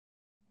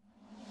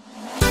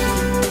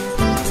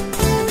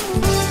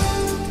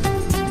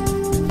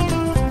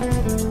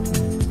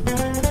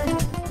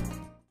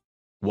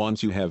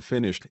Once you have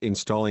finished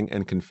installing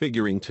and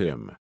configuring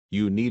TIM,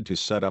 you need to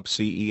set up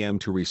CEM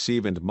to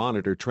receive and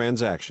monitor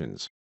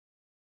transactions.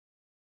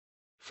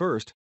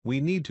 First, we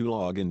need to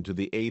log into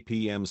the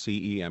APM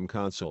CEM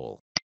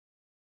console.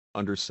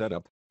 Under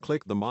Setup,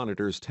 click the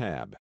Monitors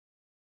tab.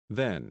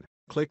 Then,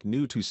 click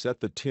New to set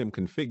the TIM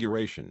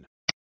configuration.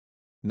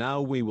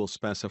 Now we will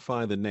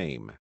specify the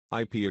name,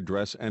 IP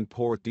address and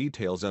port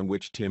details on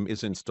which TIM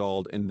is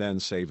installed and then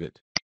save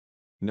it.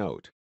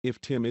 Note, if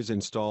TIM is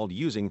installed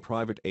using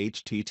private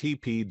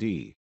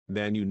HTTPD,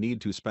 then you need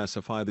to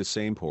specify the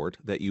same port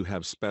that you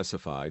have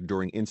specified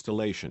during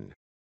installation.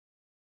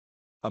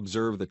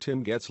 Observe the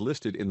TIM gets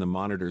listed in the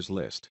monitors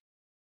list.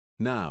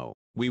 Now,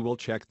 we will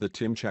check the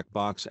TIM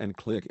checkbox and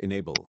click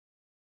Enable.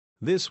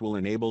 This will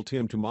enable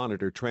TIM to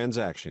monitor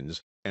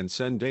transactions and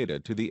send data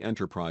to the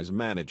Enterprise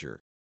Manager.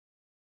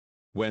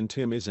 When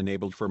TIM is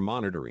enabled for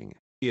monitoring,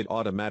 it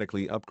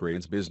automatically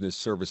upgrades business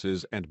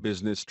services and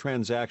business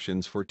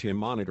transactions for TIM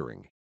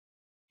monitoring.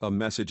 A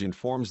message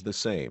informs the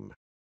same.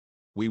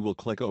 We will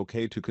click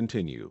OK to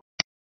continue.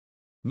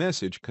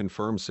 Message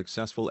confirms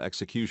successful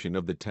execution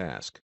of the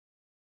task.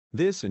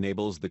 This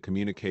enables the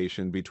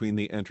communication between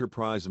the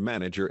Enterprise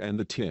Manager and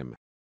the TIM.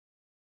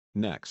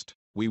 Next,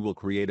 we will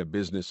create a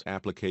business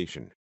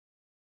application.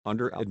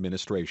 Under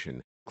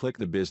Administration, click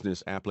the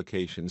Business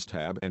Applications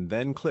tab and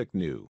then click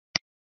New.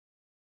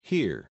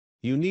 Here,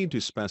 you need to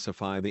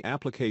specify the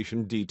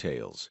application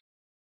details.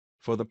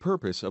 For the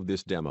purpose of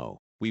this demo,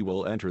 we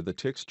will enter the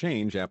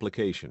TIXchange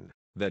application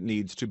that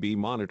needs to be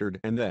monitored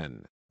and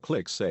then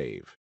click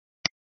Save.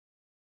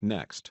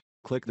 Next,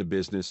 click the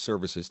Business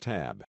Services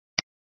tab.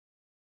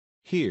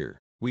 Here,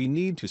 we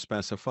need to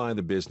specify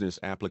the business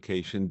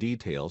application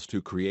details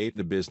to create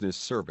the business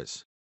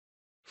service.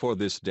 For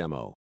this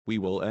demo, we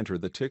will enter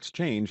the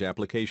TIXchange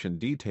application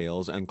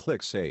details and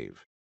click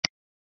Save.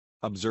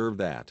 Observe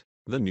that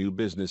the new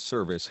business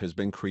service has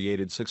been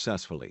created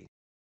successfully.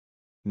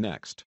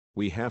 Next,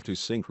 we have to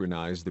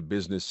synchronize the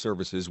business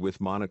services with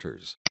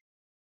monitors.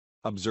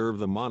 Observe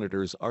the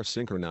monitors are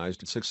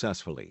synchronized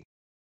successfully.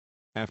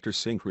 After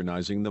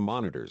synchronizing the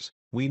monitors,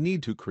 we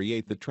need to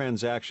create the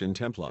transaction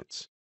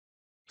templates.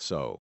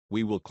 So,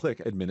 we will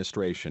click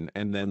Administration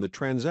and then the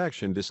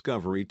Transaction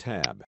Discovery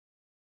tab.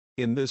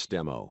 In this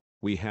demo,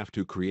 we have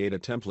to create a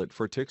template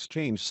for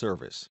TIXchange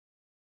service.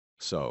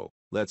 So,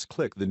 let's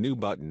click the New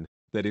button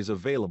that is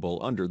available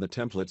under the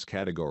Templates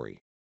category.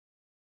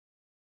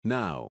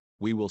 Now,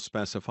 we will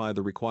specify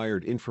the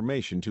required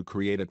information to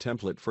create a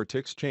template for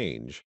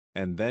TIXchange,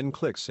 and then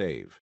click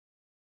Save.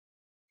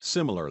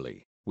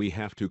 Similarly, we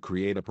have to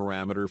create a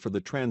parameter for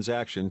the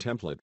transaction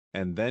template,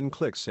 and then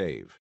click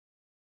Save.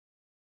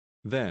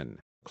 Then,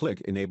 click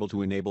Enable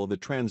to enable the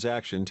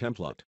transaction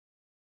template.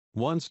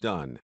 Once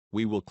done,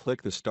 we will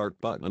click the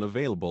Start button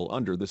available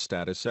under the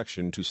Status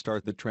section to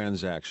start the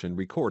transaction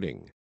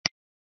recording.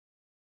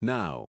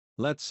 Now,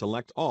 let's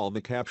select all the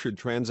captured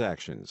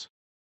transactions.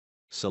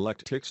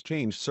 Select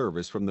TIXchange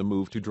service from the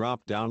Move to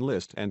drop-down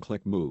list and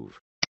click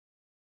Move.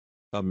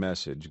 A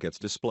message gets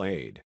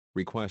displayed,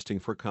 requesting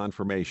for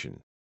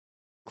confirmation.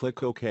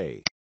 Click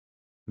OK.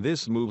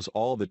 This moves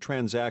all the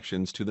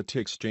transactions to the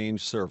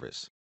TIXchange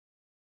service.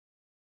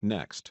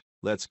 Next,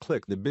 let's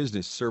click the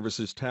Business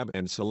Services tab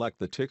and select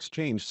the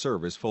TIXchange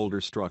service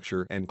folder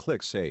structure and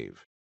click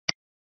Save.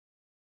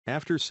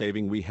 After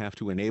saving, we have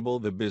to enable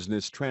the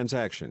business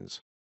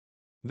transactions.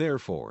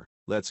 Therefore,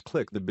 let's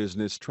click the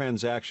Business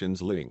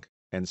Transactions link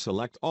and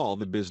select all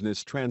the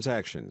business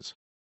transactions.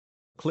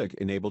 Click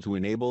Enable to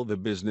enable the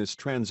business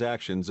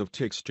transactions of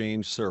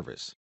TIXchange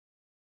service.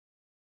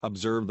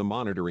 Observe the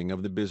monitoring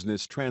of the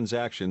business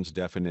transactions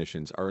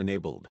definitions are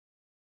enabled.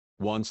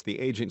 Once the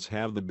agents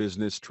have the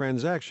business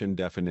transaction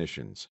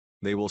definitions,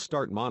 they will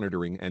start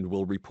monitoring and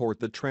will report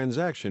the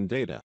transaction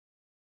data.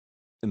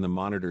 In the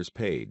Monitors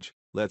page,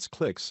 let's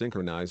click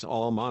Synchronize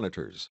all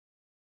monitors.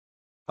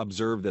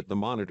 Observe that the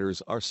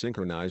monitors are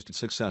synchronized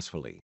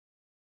successfully.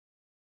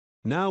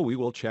 Now we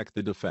will check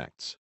the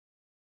defects.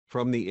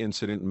 From the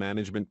Incident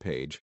Management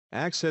page,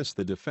 access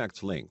the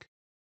Defects link.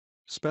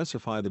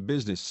 Specify the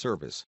business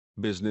service,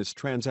 business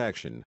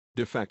transaction,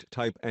 defect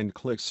type and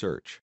click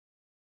Search.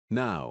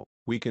 Now,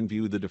 we can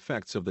view the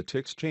defects of the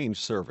TIXchange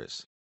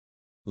service.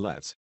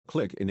 Let's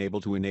click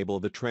Enable to enable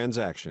the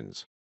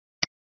transactions.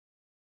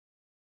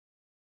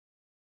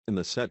 In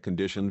the Set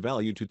Condition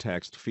Value to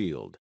Text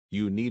field,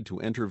 you need to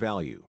enter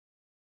value.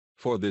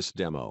 For this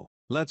demo,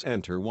 let's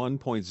enter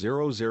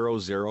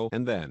 1.000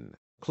 and then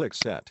click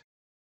Set.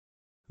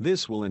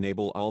 This will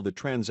enable all the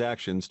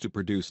transactions to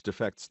produce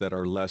defects that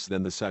are less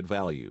than the set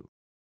value.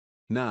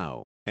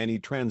 Now, any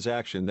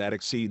transaction that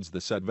exceeds the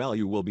set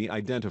value will be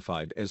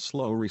identified as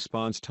slow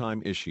response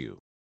time issue.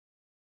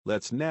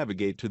 Let's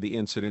navigate to the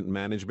Incident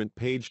Management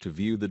page to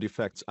view the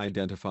defects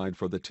identified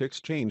for the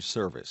TIXchange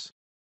service.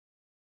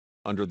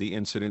 Under the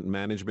Incident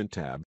Management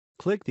tab,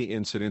 click the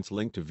Incidents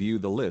link to view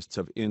the lists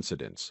of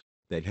incidents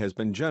that has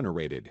been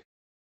generated.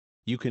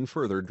 You can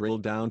further drill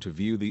down to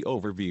view the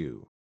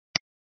overview.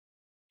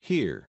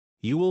 Here,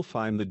 you will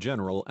find the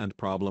general and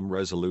problem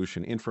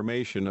resolution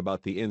information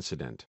about the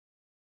incident.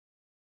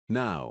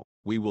 Now,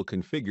 We will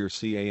configure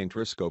CA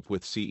Intrascope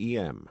with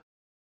CEM.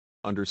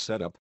 Under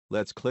Setup,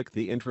 let's click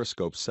the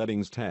Intrascope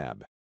Settings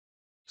tab.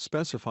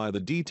 Specify the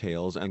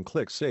details and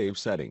click Save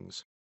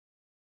Settings.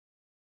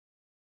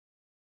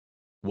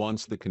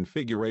 Once the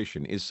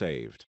configuration is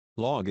saved,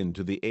 log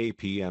into the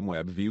APM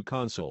Web View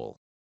console.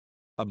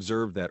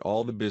 Observe that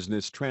all the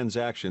business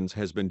transactions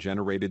has been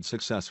generated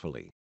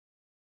successfully.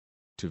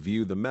 To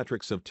view the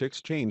metrics of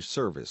TXChange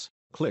service,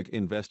 click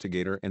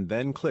Investigator and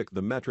then click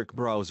the Metric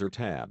Browser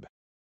tab.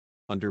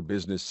 Under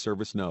Business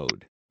Service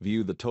Node,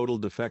 view the total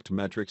defect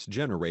metrics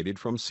generated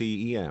from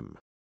CEM.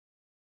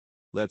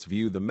 Let's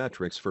view the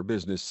metrics for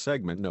Business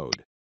Segment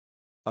Node.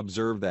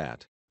 Observe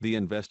that the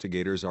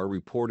investigators are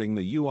reporting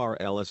the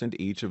URLs and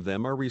each of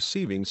them are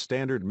receiving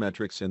standard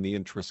metrics in the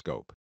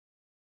Intrascope.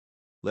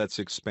 Let's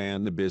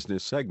expand the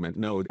Business Segment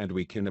Node and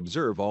we can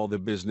observe all the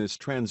business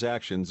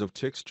transactions of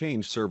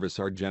TXChange service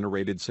are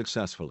generated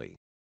successfully.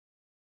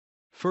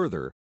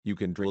 Further, you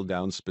can drill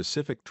down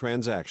specific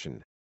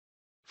transaction.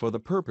 For the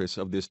purpose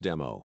of this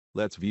demo,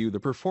 let's view the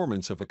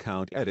performance of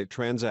Account Edit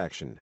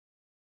transaction.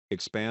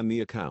 Expand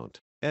the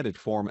Account Edit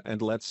form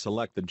and let's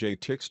select the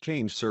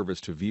TXChange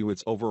service to view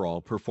its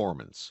overall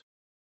performance.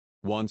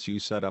 Once you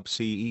set up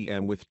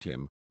CEM with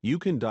TIM, you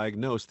can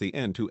diagnose the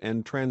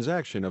end-to-end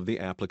transaction of the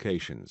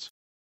applications.